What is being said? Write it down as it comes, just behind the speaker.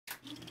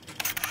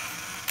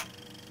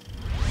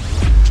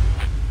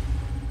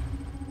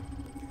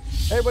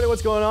Hey everybody,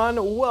 what's going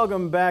on?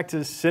 Welcome back to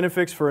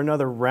CineFix for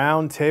another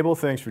roundtable.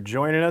 Thanks for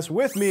joining us.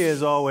 With me,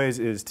 as always,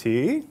 is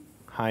T.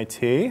 Hi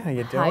T, how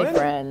you doing? Hi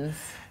friends.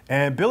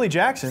 And Billy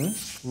Jackson,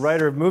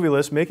 writer of Movie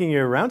List, making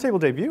your roundtable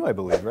debut, I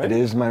believe, right? It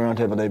is my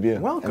roundtable debut.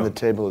 Welcome. And the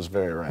table is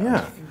very round.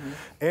 Yeah.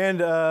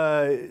 And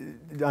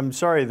I'm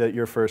sorry that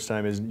your first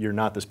time is you're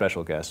not the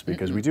special guest,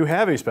 because we do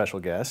have a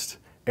special guest,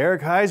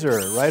 Eric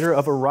Heisserer, writer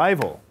of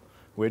Arrival,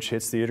 which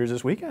hits theaters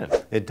this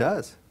weekend. It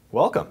does.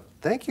 Welcome.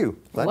 Thank you.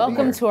 Glad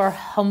Welcome to our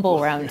humble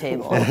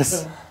roundtable.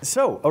 Yes.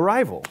 So,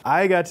 Arrival.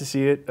 I got to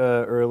see it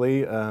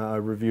early. A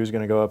review is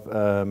going to go up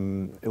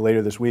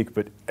later this week,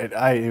 but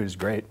it was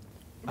great.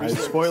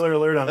 Spoiler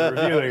alert on the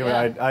review.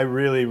 Yeah. I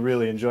really,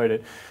 really enjoyed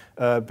it.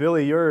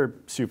 Billy, you're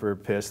super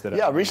pissed that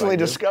I recently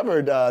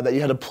discovered that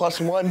you had a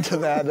 +1 to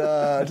that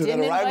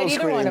Arrival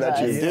screen that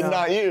you did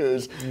not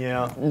use.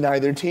 Yeah.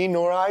 Neither T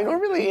nor I nor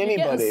really You're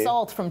anybody. getting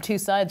salt from two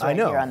sides right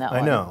here on that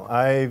one. I know.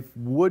 I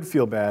would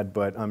feel bad,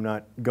 but I'm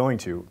not going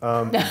to.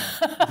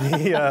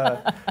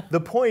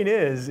 The point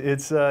is,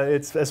 it's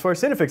as far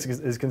as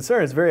CineFix is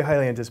concerned, it's a very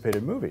highly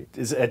anticipated movie.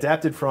 Is it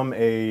adapted from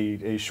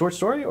a short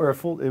story or a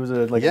full? It was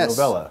a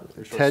novella.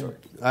 Or short story?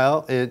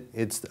 Well,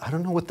 it's I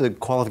don't know what the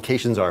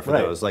qualifications are for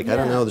those. Like I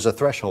don't know. There's a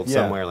threshold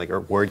somewhere, like or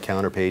word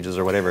count or pages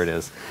or whatever it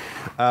is.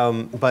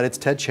 But it's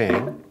Ted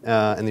Chiang,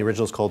 and the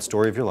original is called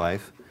Story of Your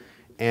Life.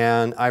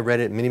 And I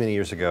read it many, many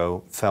years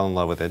ago. Fell in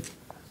love with it.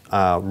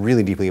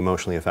 Really deeply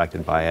emotionally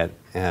affected by it,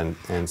 and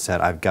said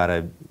I've got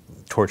to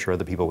torture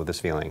other people with this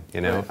feeling.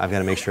 You know, I've got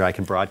to make sure I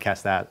can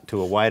broadcast that to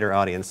a wider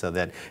audience so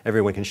that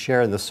everyone can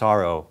share in the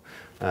sorrow.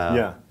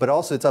 But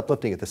also it's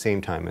uplifting at the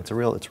same time. It's a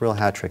real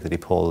hat trick that he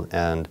pulled,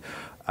 and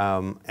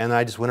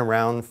I just went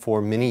around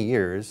for many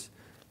years.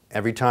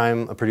 Every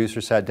time a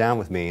producer sat down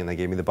with me and they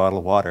gave me the bottle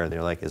of water,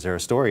 they're like, "Is there a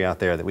story out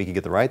there that we could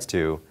get the rights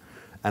to?"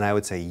 And I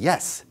would say,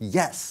 "Yes,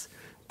 yes,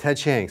 Ted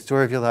Chiang,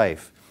 Story of Your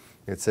Life.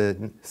 It's a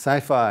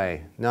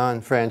sci-fi,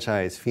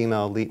 non-franchise,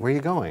 female lead." Where are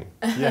you going?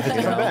 Yeah,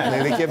 come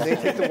back. They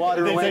take the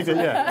water away.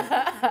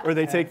 Or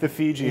they take the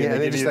Fiji and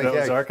they give you the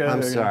Ozarka.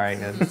 I'm sorry,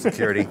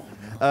 security.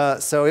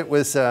 So it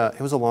was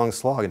a long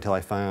slog until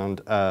I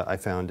found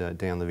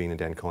Dan Levine and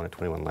Dan Cohen at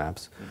 21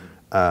 Labs,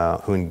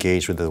 who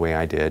engaged with it the way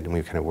I did, and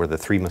we kind of were the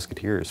three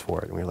musketeers for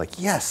it. And we were like,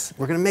 yes,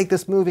 we're going to make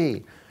this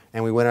movie.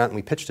 And we went out and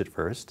we pitched it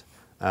first,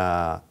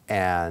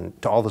 and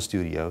to all the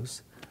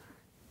studios.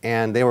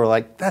 And they were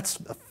like, that's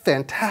a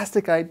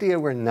fantastic idea.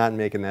 We're not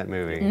making that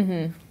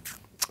movie.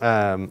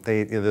 I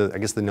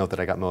guess the note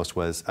that I got most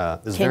was,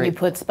 Can you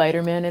put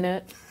Spider-Man in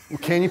it?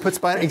 Can you put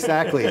Spider?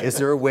 Exactly. Is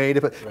there a way to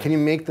put? Can you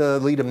make the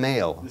lead a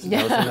male?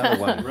 That was another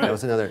one. That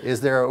was another.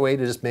 Is there a way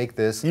to just make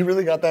this? You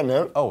really got that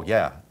note? Oh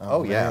yeah.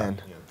 Oh yeah.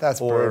 Man. That's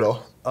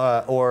brutal.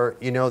 Or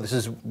this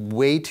is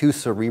way too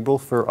cerebral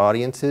for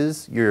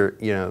audiences.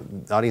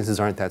 Audiences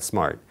aren't that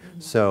smart.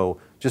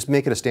 So just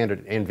make it a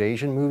standard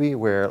invasion movie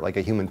where like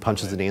a human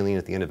punches an alien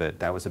at the end of it.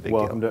 That was a big deal.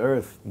 Welcome to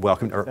Earth.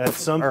 Welcome to Earth. At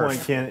some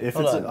point,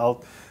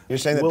 You're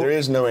saying that there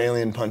is no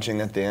alien punching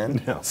at the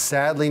end? No.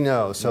 Sadly,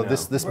 no. So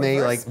this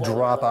may like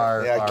drop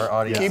our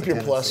audience. Keep your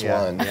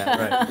 +1.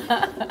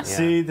 Yeah, right.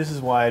 See, this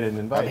is why I didn't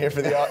invite I'm here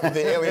for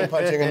the alien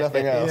punching and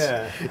nothing else.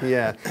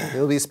 Yeah.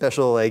 It'll be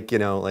special,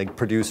 like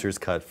producer's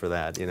cut for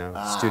that,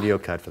 studio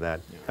cut for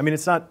that. I mean,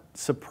 it's not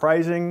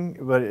surprising,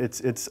 but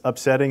it's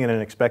upsetting in an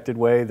expected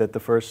way that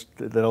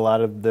that a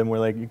lot of them were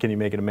like, can you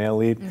make it a male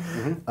lead?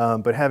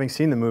 But having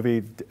seen the movie,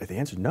 the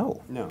answer is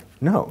no.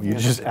 No, you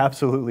just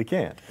absolutely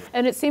can't.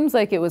 And it seems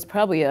like it was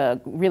probably a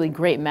really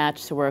great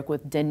match to work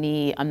with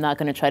Denis. I'm not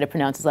going to try to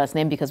pronounce his last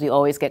name because we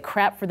always get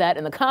crap for that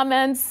in the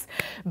comments.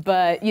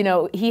 But,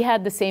 he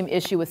had the same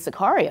issue with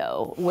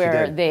Sicario,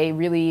 where they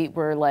really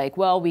were like,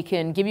 well, we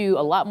can give you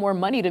a lot more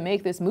money to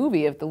make this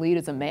movie if the lead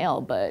is a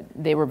male. But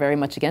they were very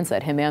much against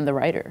that, him and the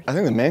writer. I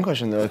think the main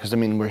question, though, because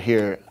we're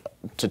here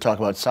to talk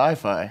about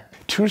sci-fi,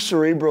 too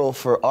cerebral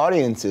for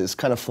audiences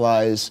kind of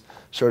flies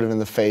sort of in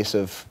the face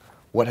of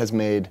what has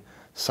made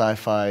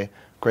sci-fi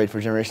great for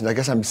generations. I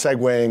guess I'm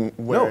segueing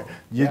where...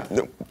 I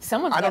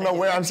don't know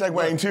where I'm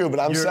segueing to, but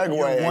I'm segueing.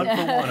 You're 1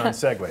 for 1 on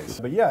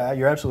segues. But yeah,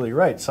 you're absolutely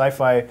right.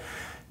 Sci-fi,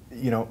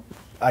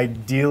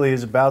 ideally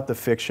is about the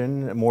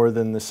fiction more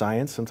than the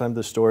science. Sometimes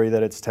the story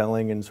that it's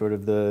telling and sort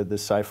of the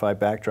sci-fi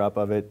backdrop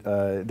of it.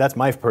 That's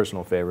my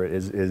personal favorite.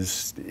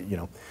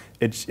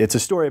 It's a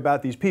story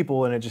about these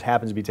people and it just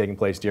happens to be taking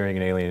place during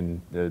an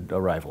alien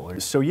arrival.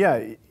 So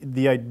yeah,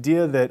 the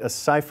idea that a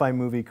sci-fi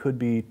movie could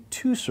be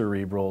too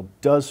cerebral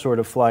does sort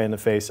of fly in the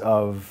face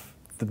of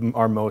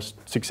our most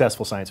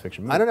successful science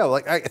fiction movies. I don't know.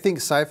 I think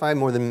sci-fi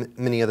more than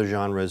many other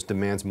genres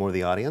demands more of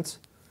the audience.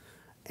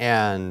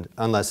 And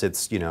unless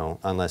it's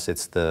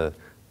the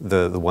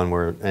one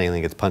where an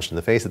alien gets punched in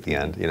the face at the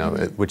end,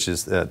 which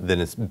is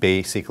then it's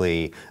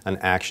basically an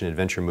action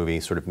adventure movie,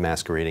 sort of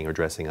masquerading or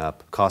dressing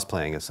up,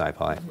 cosplaying as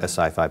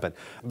sci-fi. But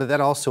that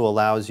also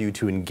allows you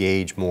to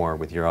engage more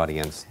with your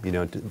audience.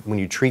 When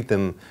you treat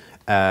them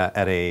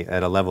at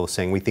a level of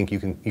saying we think you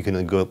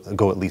can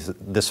go at least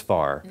this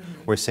far.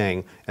 We're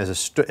saying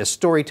as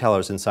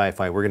storytellers in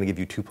sci-fi, we're going to give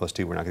you 2 +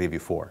 2. We're not going to give you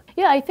 4.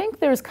 Yeah, I think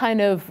there's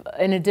kind of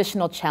an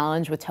additional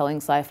challenge with telling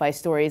sci-fi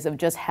stories of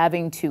just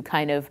having to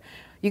kind of,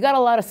 you got a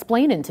lot of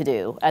splaining to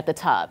do at the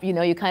top. You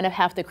know, you kind of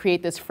have to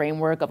create this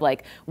framework of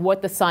like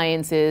what the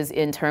science is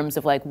in terms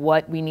of like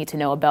what we need to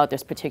know about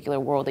this particular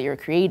world that you're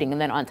creating. And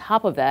then on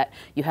top of that,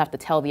 you have to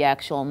tell the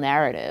actual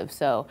narrative.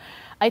 So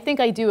I think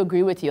I do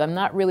agree with you. I'm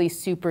not really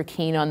super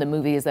keen on the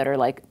movies that are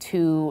like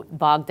too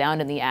bogged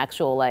down in the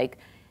actual like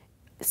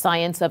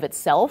science of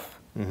itself.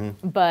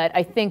 But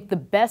I think the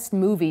best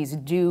movies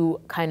do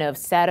kind of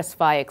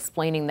satisfy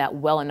explaining that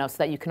well enough so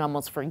that you can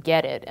almost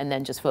forget it and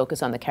then just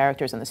focus on the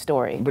characters and the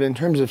story. But in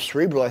terms of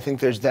cerebral, I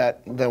think there's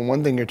that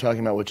one thing you're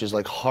talking about, which is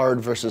like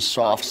hard versus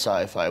soft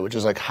sci-fi, which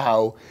is like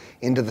how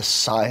into the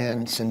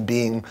science and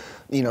being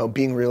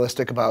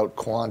realistic about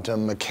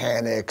quantum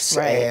mechanics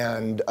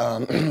and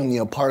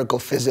particle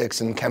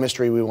physics and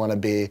chemistry we want to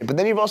be. But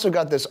then you've also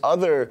got this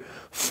other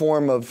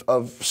form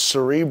of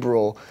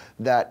cerebral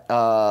that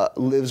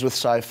lives with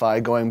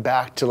sci-fi, going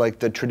back to like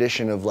the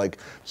tradition of like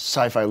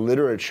sci-fi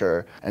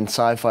literature. And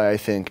sci-fi, I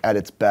think, at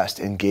its best,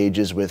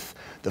 engages with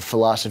the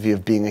philosophy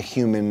of being a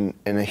human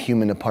and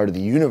a part of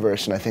the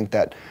universe. And I think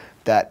that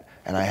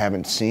and I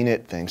haven't seen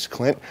it, thanks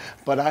Clint,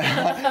 but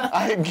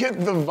I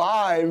get the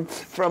vibe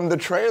from the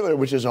trailer,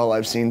 which is all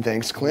I've seen,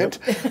 thanks Clint,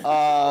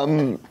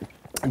 that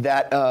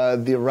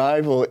The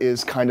Arrival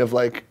is kind of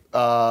like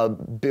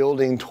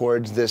building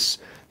towards this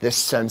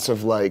sense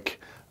of like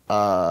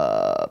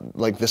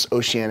this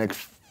oceanic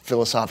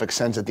philosophic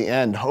sense at the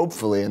end,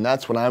 hopefully, and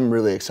that's what I'm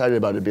really excited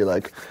about, to be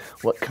like,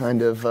 what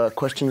kind of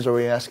questions are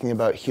we asking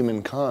about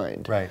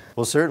humankind? Right.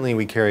 Well, certainly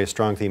we carry a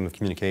strong theme of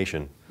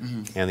communication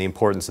and the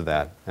importance of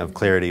that, of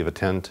clarity of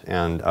intent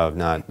and of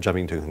not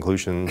jumping to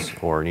conclusions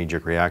or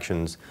knee-jerk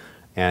reactions,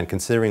 and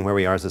considering where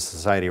we are as a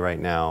society right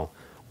now,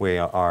 we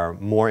are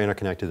more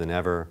interconnected than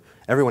ever.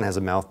 Everyone has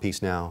a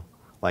mouthpiece now.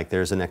 Like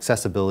there's an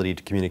accessibility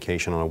to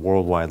communication on a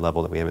worldwide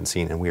level that we haven't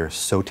seen, and we are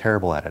so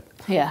terrible at it.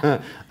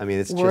 Yeah. I mean,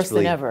 it's worse just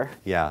really, than ever.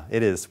 Yeah,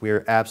 it is.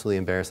 We're absolutely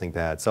embarrassing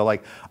bad. So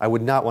like, I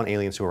would not want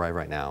aliens to arrive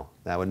right now.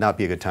 That would not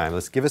be a good time.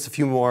 Let's give us a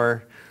few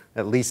more,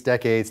 at least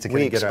decades to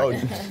kind of get our.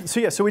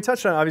 So we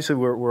touched on, obviously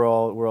we're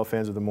all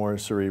fans of the more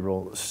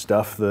cerebral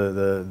stuff,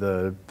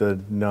 the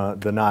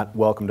not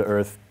welcome to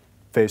Earth,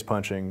 face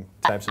punching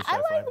types of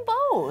stuff. I like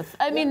both.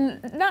 I mean,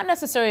 not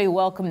necessarily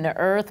welcome to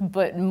Earth,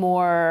 but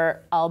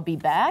more I'll be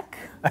back.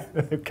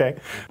 Okay.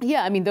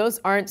 Yeah, I mean, those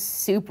aren't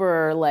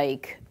super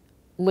like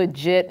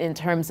legit in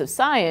terms of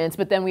science,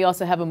 but then we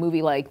also have a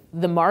movie like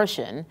The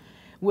Martian,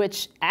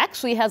 which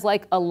actually has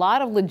like a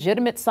lot of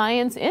legitimate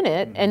science in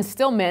it and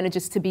still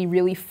manages to be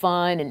really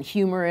fun and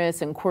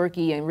humorous and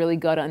quirky and really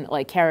good on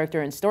like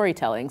character and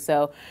storytelling.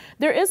 So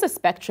there is a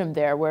spectrum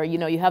there where,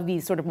 you have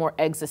these sort of more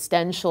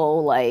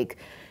existential, like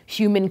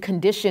human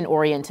condition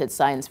oriented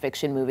science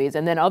fiction movies,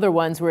 and then other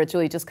ones where it's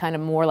really just kind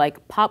of more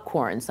like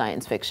popcorn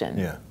science fiction.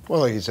 Yeah.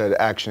 Well, like you said,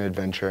 action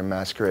adventure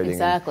masquerading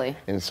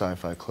in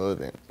sci-fi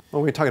clothing.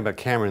 Well, we're talking about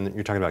Cameron,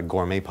 you're talking about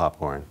gourmet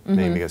popcorn, I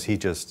mean, because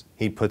he's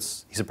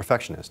a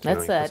perfectionist.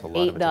 That's that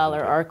 $8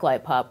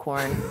 ArcLight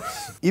popcorn.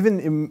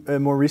 Even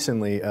more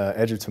recently,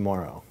 Edge of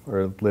Tomorrow,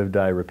 or Live,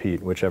 Die,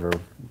 Repeat, whichever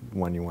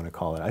one you want to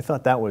call it. I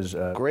thought that was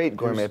great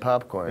gourmet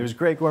popcorn. It was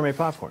great gourmet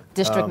popcorn.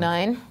 District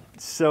 9.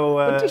 So,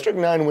 but District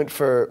 9 went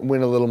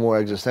a little more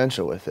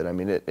existential with it. I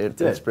mean,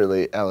 it's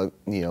really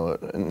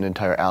an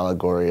entire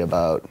allegory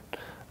about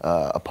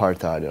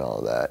apartheid and all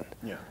of that,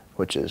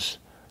 which is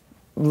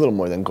a little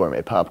more than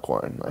gourmet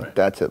popcorn. Like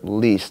that's at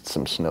least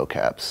some snow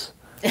caps.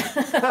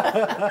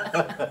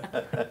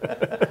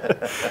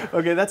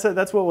 Okay,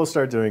 that's what we'll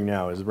start doing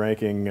now. Is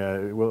ranking.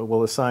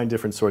 We'll assign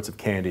different sorts of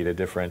candy to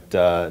different.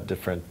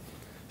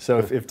 So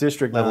if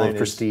District 9 level of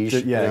prestige,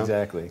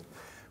 exactly.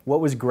 What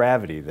was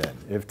Gravity then?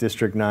 If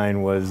District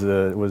 9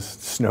 was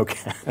snow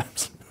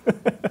caps.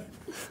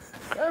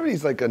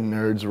 Gravity's like a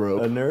nerd's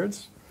rope. A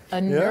nerd's? A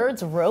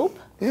nerd's rope?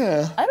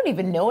 Yeah. I don't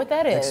even know what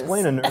that is.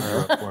 Explain a nerd's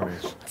rope for me.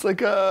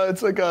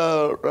 It's like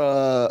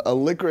a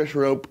licorice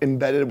rope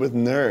embedded with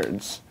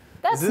nerds.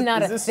 That's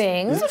not a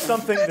thing. Is this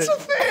something It's a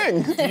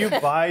thing. Do you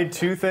buy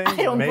two things I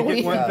don't and make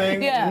believe it one that.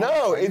 thing? Yeah.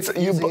 No, it's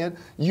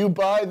you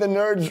buy the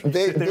nerds.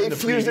 They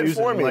fused it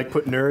for me. Like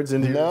put nerds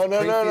into your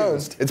No.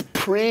 It's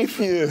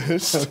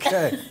pre-fused.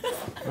 Okay.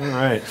 All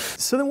right.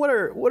 So then, what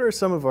are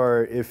some of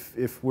our,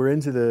 if we're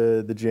into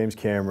the James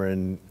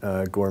Cameron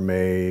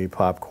gourmet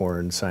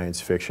popcorn science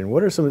fiction,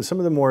 what are some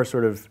of the more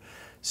sort of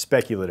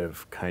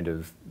speculative kind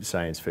of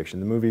science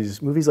fiction? The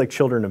movies like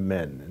Children of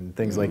Men and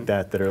things like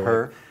that are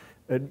Her.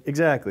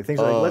 Exactly. Things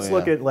like, let's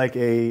look at like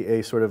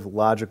a sort of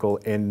logical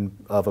end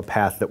of a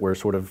path that we're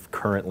sort of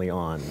currently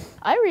on.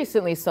 I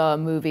recently saw a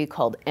movie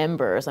called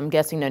Embers. I'm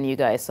guessing none of you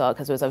guys saw it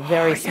because it was a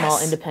very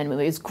small independent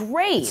movie. It's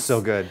great. It's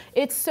so good.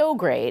 It's so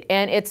great.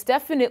 And it's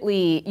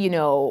definitely,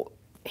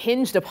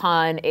 hinged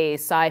upon a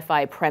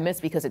sci-fi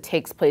premise because it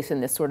takes place in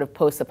this sort of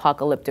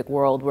post-apocalyptic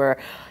world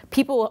where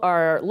people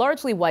are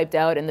largely wiped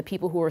out and the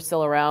people who are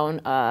still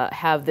around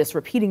have this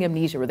repeating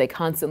amnesia where they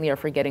constantly are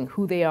forgetting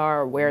who they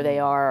are, where they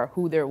are,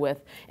 who they're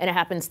with, and it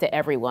happens to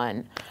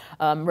everyone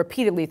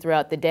repeatedly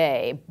throughout the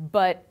day.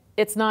 But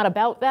it's not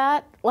about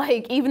that.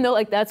 Like, even though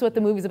like that's what the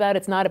movie's about,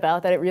 it's not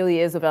about that. It really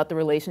is about the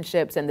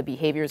relationships and the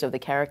behaviors of the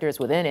characters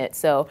within it.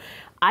 So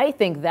I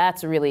think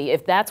that's really,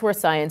 if that's where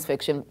science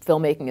fiction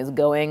filmmaking is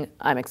going,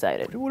 I'm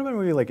excited. What about a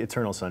movie like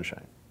Eternal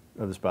Sunshine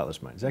of the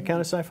Spotless Mind? Does that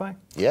count as sci-fi?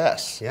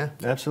 Yes. Yeah.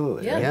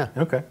 Absolutely. Yeah.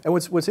 Yeah. Okay. And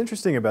what's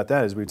interesting about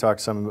that is we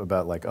talked some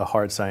about like a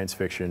hard science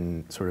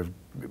fiction sort of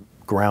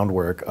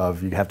groundwork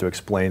of you have to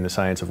explain the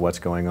science of what's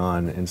going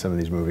on in some of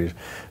these movies.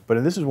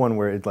 But this is one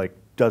where it like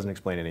doesn't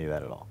explain any of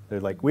that at all. They're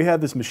like, we have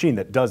this machine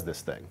that does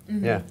this thing.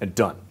 Yeah. And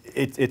done.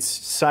 It's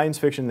science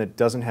fiction that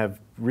doesn't have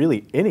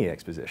really any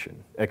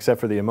exposition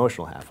except for the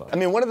emotional half of it. I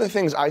mean, one of the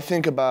things I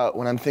think about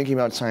when I'm thinking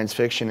about science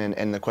fiction,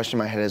 and the question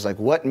in my head is like,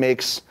 what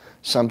makes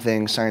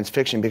something science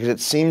fiction? Because it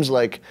seems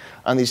like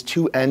on these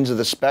two ends of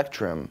the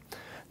spectrum,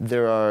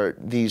 there are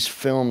these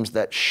films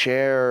that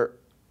share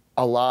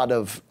a lot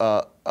of,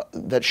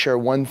 that share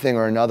one thing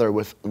or another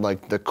with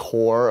like the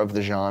core of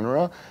the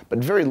genre, but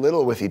very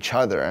little with each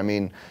other. I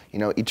mean, you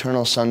know,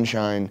 Eternal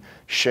Sunshine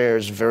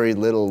shares very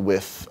little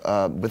with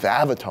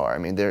Avatar. I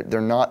mean,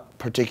 they're not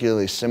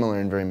particularly similar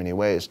in very many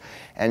ways.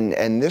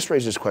 And this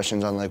raises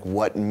questions on like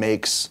what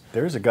makes...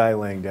 There's a guy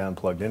laying down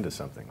plugged into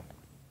something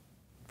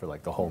for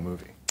like the whole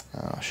movie.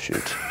 Oh,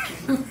 shoot.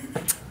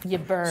 You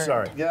burn.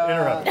 Sorry,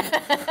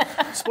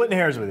 interrupt. Splitting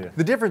hairs with you.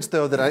 The difference,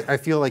 though, that I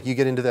feel like you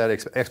get into that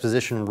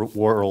exposition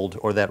world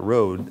or that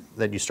road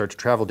that you start to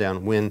travel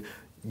down when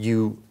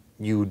you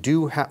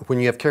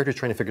have characters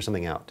trying to figure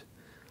something out.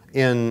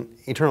 In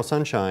Eternal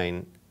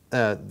Sunshine,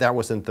 that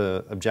wasn't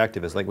the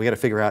objective. It's like we got to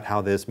figure out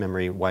how this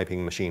memory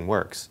wiping machine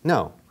works.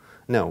 No,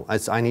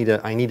 I need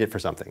it for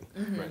something.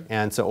 Mm-hmm.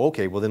 And so,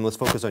 okay, well then let's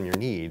focus on your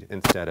need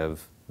instead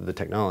of the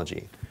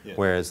technology. Yeah.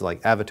 Whereas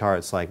like Avatar,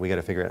 it's like we got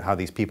to figure out how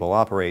these people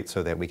operate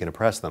so that we can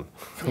oppress them.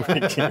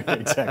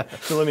 Exactly.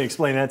 So let me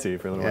explain that to you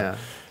for a little while.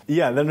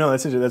 Yeah, no,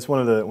 that's one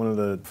of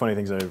the funny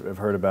things I've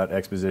heard about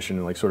exposition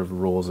and like sort of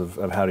rules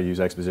of how to use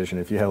exposition.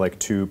 If you have like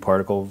two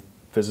particle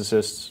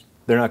physicists,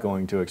 they're not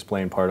going to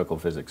explain particle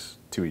physics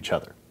to each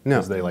other.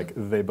 No. Because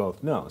they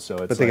both know. So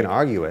it's But they can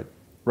argue it.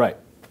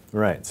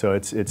 Right. So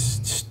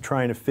it's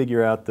trying to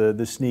figure out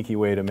the sneaky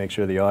way to make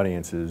sure the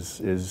audience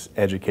is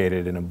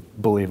educated in a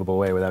believable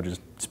way without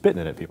just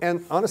spitting it at people.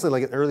 And honestly,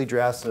 like in early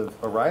drafts of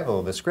Arrival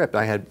of the script,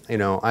 I had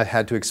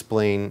to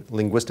explain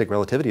linguistic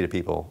relativity to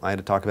people. I had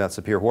to talk about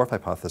Sapir-Whorf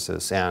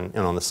hypothesis, and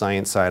on the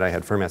science side, I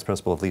had Fermat's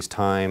principle of least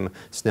time,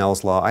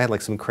 Snell's law. I had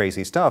like some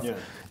crazy stuff,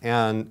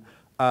 and.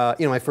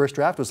 My first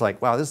draft was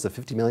like, wow, this is a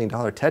 $50 million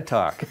TED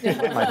Talk.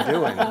 What am I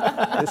doing?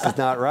 This is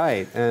not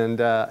right. And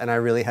I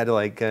really had to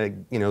like,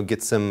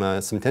 get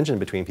some tension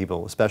between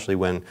people, especially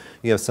when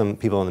you have some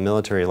people in the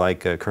military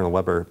like Colonel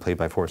Weber, played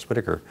by Forrest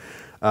Whitaker,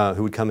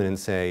 who would come in and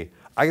say,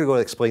 I got to go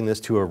explain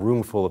this to a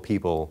room full of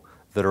people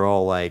that are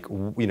all like,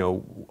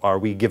 are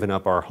we giving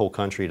up our whole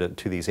country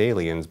to these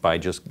aliens by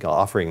just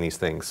offering these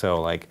things? So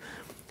like,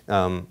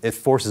 it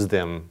forces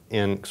them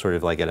in sort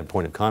of like at a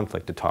point of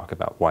conflict to talk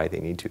about why they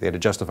need to. They had to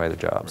justify their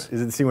jobs.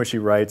 Is it the scene where she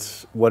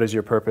writes, "What is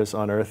your purpose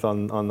on Earth"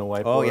 on the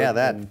whiteboard? Oh yeah,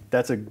 that. And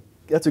that's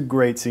a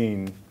great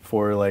scene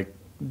for like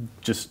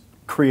just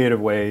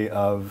creative way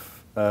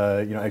of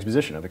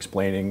exposition, of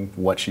explaining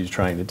what she's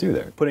trying to do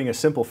there. Putting a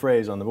simple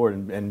phrase on the board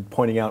and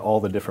pointing out all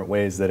the different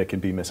ways that it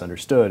could be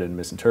misunderstood and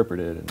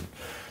misinterpreted, and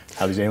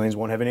how these aliens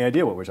won't have any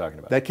idea what we're talking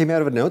about. That came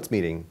out of a notes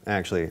meeting,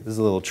 actually. This is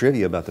a little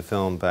trivia about the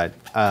film, but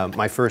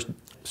my first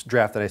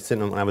draft that I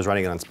sent when I was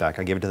writing it on spec,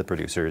 I gave it to the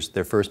producers.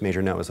 Their first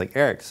major note was like,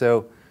 Eric,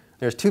 so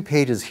there's 2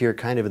 pages here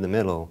kind of in the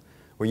middle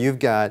where you've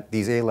got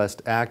these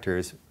A-list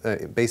actors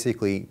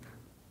basically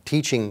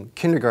teaching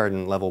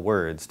kindergarten level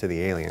words to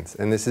the aliens.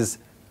 And this is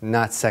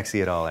not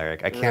sexy at all,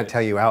 Eric. I can't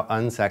tell you how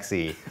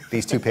unsexy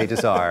these 2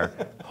 pages are.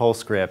 Whole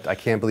script, I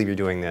can't believe you're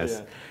doing this.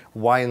 Yeah.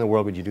 Why in the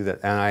world would you do that?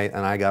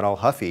 And I got all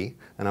huffy,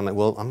 and I'm like,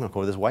 well, I'm gonna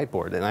go to this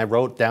whiteboard. And I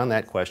wrote down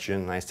that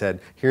question, and I said,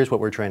 here's what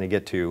we're trying to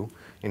get to,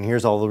 and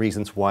here's all the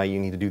reasons why you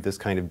need to do this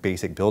kind of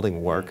basic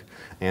building work,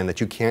 and that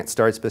you can't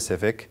start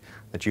specific,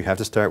 that you have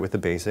to start with the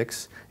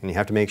basics, and you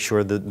have to make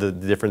sure that the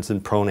difference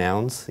in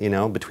pronouns,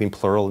 between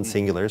plural and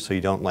singular, so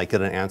you don't like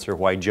get an answer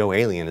why Joe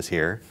Alien is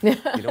here. You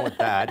don't want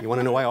that. You want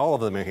to know why all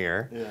of them are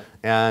here. Yeah.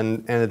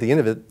 And at the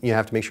end of it, you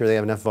have to make sure they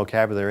have enough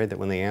vocabulary that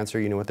when they answer,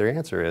 you know what their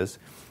answer is.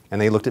 And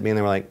they looked at me and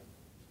they were like,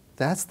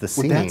 that's the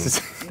scene. Well,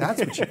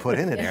 that's what you put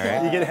in it,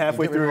 Eric. You get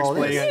halfway through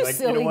explaining it, like,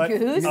 you know what?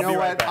 Goose. You know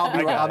what?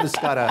 I'll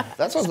just gotta.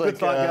 That sounds like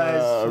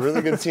a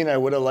really good scene I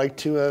would have liked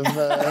to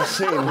have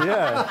seen.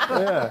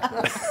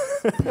 Yeah.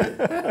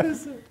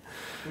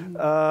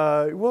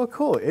 Well,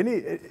 cool.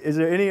 Is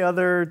there any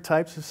other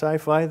types of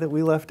sci-fi that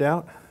we left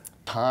out?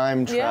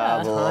 Time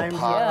travel,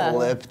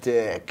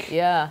 apocalyptic.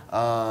 Yeah.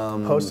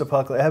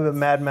 Post-apocalyptic. How about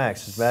Mad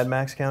Max? Does Mad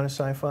Max count as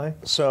sci-fi?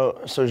 So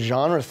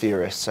genre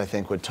theorists, I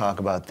think, would talk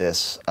about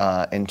this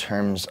in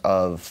terms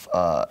of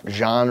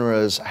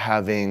genres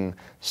having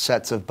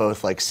sets of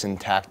both like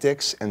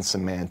syntactics and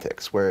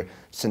semantics, where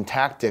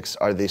syntactics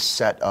are the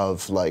set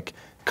of like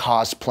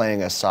cosplaying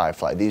as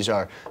sci-fi. These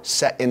are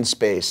set in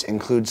space,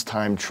 includes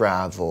time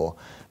travel,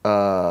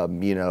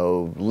 you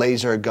know,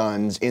 laser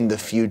guns in the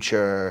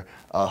future,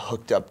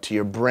 hooked up to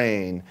your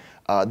brain.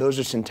 Those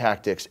are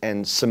syntactics.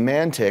 And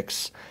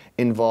semantics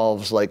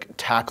involves like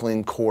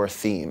tackling core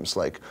themes,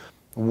 like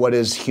what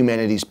is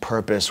humanity's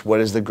purpose?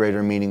 What is the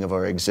greater meaning of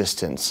our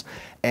existence?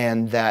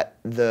 And that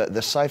the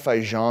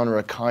sci-fi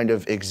genre kind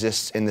of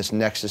exists in this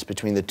nexus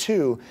between the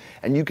two,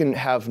 and you can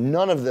have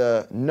none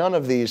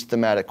of these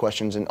thematic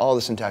questions and all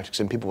the syntactics,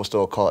 and people will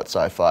still call it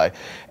sci-fi,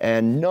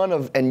 and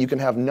you can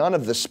have none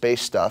of the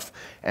space stuff,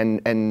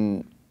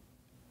 and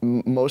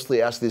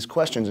mostly ask these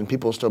questions, and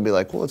people will still be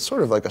like, well, it's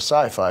sort of like a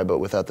sci-fi, but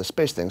without the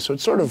space thing. So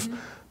it's sort of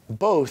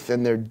both,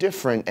 and they're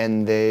different,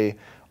 and they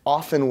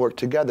often work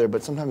together,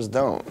 but sometimes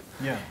don't.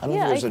 Yeah. I don't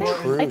think there's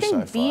a true I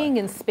think sci-fi. being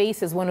in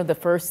space is one of the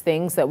first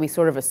things that we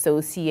sort of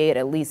associate,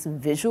 at least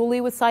visually,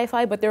 with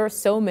sci-fi, but there are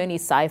so many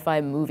sci-fi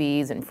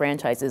movies and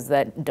franchises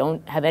that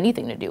don't have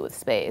anything to do with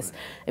space.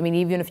 I mean,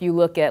 even if you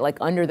look at like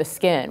Under the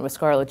Skin with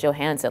Scarlett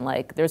Johansson,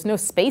 like there's no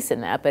space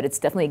in that, but it's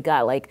definitely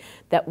got like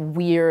that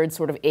weird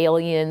sort of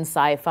alien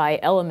sci-fi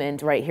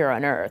element right here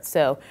on Earth.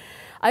 So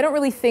I don't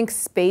really think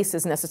space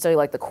is necessarily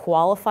like the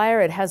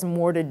qualifier. It has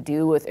more to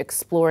do with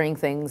exploring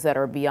things that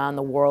are beyond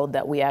the world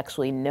that we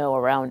actually know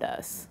around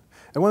us.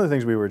 And one of the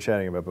things we were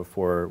chatting about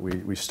before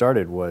we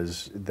started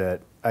was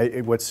that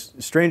what's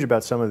strange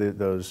about some of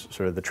those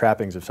sort of the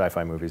trappings of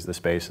sci-fi movies, the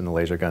space and the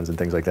laser guns and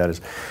things like that, is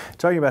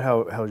talking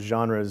about how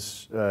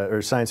genres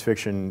or science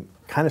fiction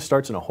kind of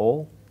starts in a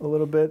hole a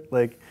little bit.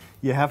 Like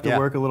you have to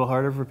work a little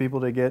harder for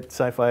people to get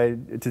sci-fi,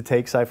 to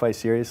take sci-fi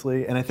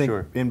seriously. And I think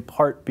in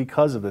part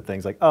because of the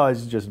things like, oh,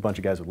 it's just a bunch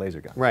of guys with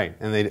laser guns. Right,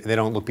 and they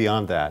don't look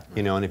beyond that,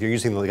 you know. And if you're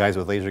using the guys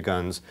with laser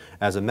guns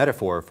as a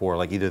metaphor for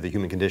like either the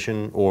human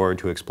condition or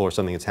to explore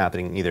something that's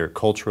happening either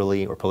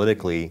culturally or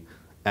politically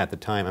at the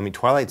time. I mean,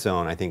 Twilight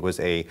Zone, I think, was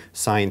a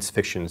science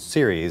fiction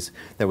series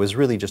that was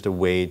really just a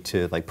way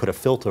to like put a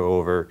filter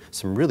over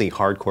some really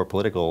hardcore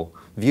political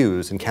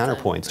views and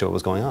counterpoints to what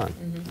was going on.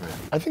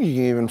 I think you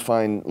can even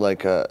find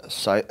like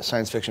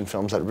science fiction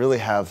films that really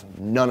have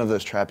none of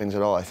those trappings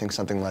at all. I think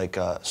something like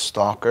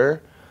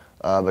Stalker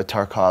by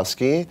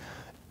Tarkovsky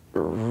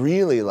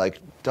really like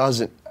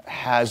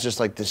has just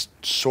like this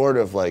sort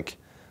of like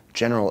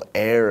general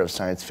air of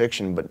science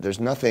fiction, but there's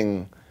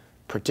nothing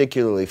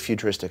particularly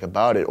futuristic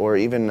about it, or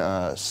even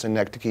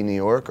Synecdoche, New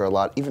York,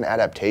 or even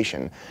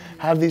Adaptation,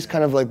 have these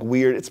kind of like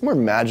weird, it's more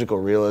magical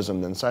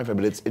realism than sci-fi,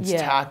 but it's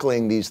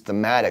tackling these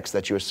thematics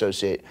that you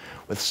associate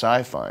with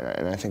sci-fi,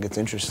 and I think it's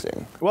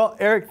interesting. Well,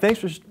 Eric,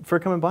 thanks for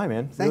coming by,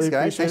 man. Thanks, really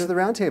guys. Thanks for the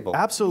roundtable.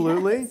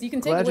 Absolutely. Yes, you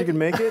can take Glad you could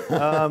make it.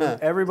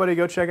 Everybody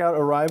go check out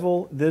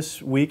Arrival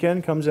this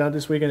weekend. Comes out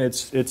this weekend.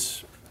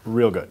 It's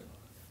real good.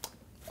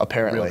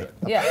 Apparently. Real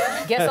good.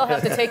 Yeah, guess I'll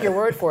have to take your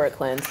word for it,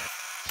 Clint.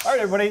 All right,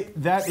 everybody,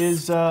 that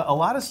is a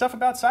lot of stuff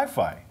about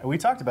sci-fi. We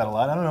talked about a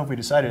lot. I don't know if we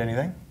decided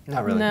anything.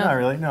 Not really. No. Not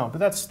really, no. But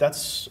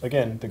that's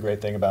again, the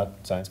great thing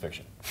about science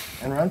fiction.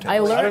 And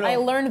roundtables. I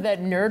learned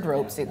that nerd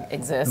ropes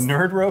exist.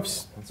 Nerd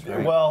ropes? That's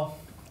right. Well,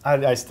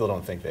 I still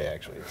don't think they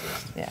actually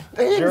exist. Yeah.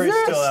 Jury's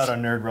still out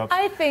on nerd ropes.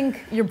 I think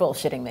you're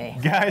bullshitting me.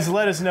 Guys,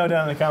 let us know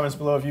down in the comments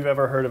below if you've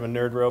ever heard of a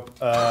nerd rope.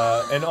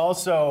 And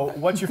also,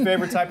 what's your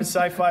favorite type of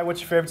sci-fi?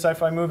 What's your favorite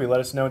sci-fi movie? Let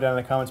us know down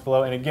in the comments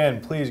below. And again,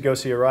 please go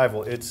see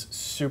Arrival. It's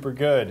super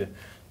good.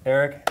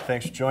 Eric,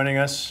 thanks for joining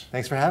us.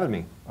 Thanks for having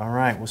me. All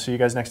right, we'll see you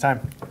guys next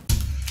time.